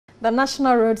The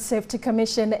National Road Safety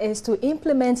Commission is to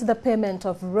implement the payment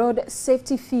of road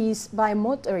safety fees by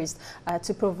motorists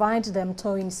to provide them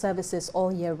towing services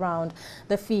all year round.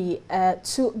 The fee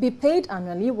to be paid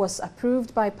annually was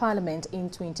approved by Parliament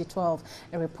in 2012.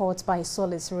 A report by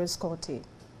Solis Roscotti.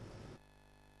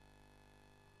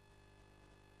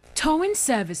 Towing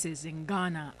services in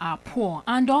Ghana are poor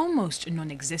and almost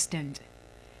non-existent.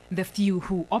 The few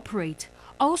who operate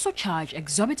also charge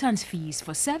exorbitant fees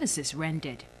for services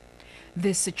rendered.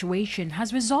 This situation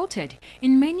has resulted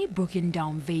in many broken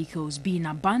down vehicles being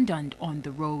abandoned on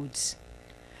the roads.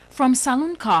 From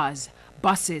saloon cars,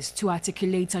 buses to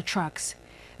articulator trucks,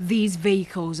 these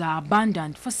vehicles are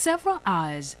abandoned for several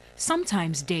hours,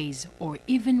 sometimes days or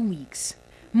even weeks.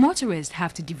 Motorists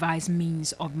have to devise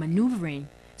means of maneuvering,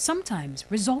 sometimes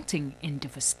resulting in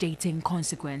devastating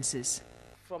consequences.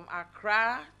 From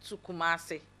Accra to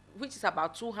Kumasi, which is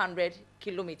about 200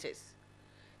 kilometers,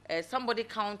 somebody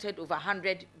counted over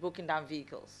 100 broken down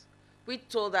vehicles. We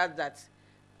told us that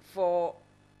for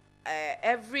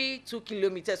every 2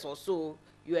 kilometers or so,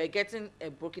 you are getting a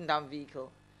broken down vehicle.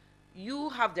 You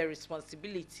have the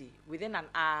responsibility within an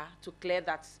hour to clear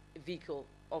that vehicle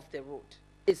off the road.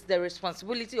 It's the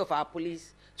responsibility of our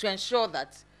police to ensure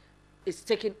that it's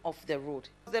taken off the road.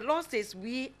 The law says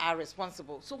we are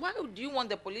responsible. So why do you want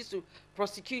the police to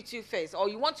prosecute you first, or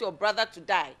you want your brother to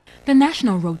die? The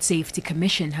National Road Safety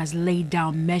Commission has laid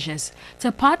down measures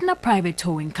to partner private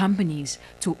towing companies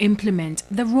to implement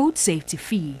the road safety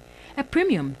fee, a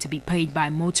premium to be paid by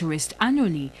motorists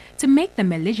annually to make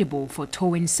them eligible for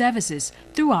towing services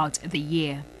throughout the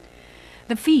year.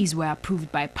 The fees were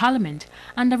approved by Parliament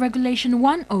under Regulation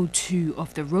 102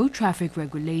 of the Road Traffic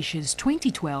Regulations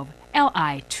 2012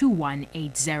 LI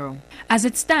 2180. As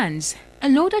it stands, a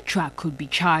loaded truck could be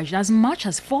charged as much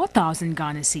as 4,000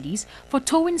 Ghana cedis for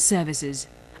towing services,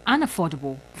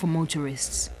 unaffordable for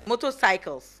motorists.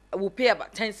 Motorcycles will pay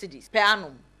about 10 cedis per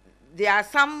annum. There are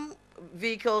some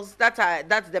vehicles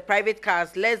that's the private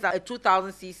cars less than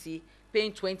 2,000 cc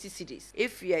paying 20 cedis.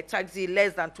 If you're a taxi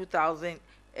less than 2,000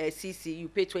 cc, you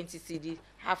pay 20 cedis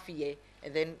half year,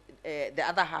 and then the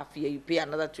other half year you pay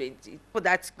another 20. For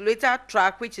that later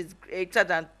truck, which is greater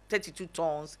than 32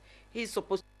 tons, he's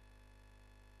supposed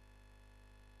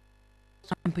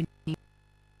to accompany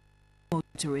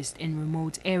motorists in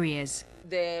remote areas.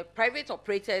 The private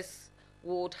operators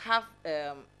would have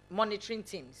monitoring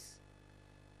teams,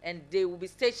 and they will be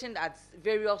stationed at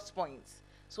various points.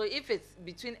 So if it's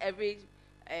between every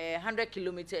 100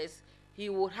 kilometers, he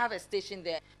would have a station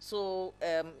there, so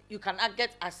you can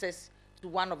get access to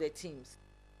one of the teams.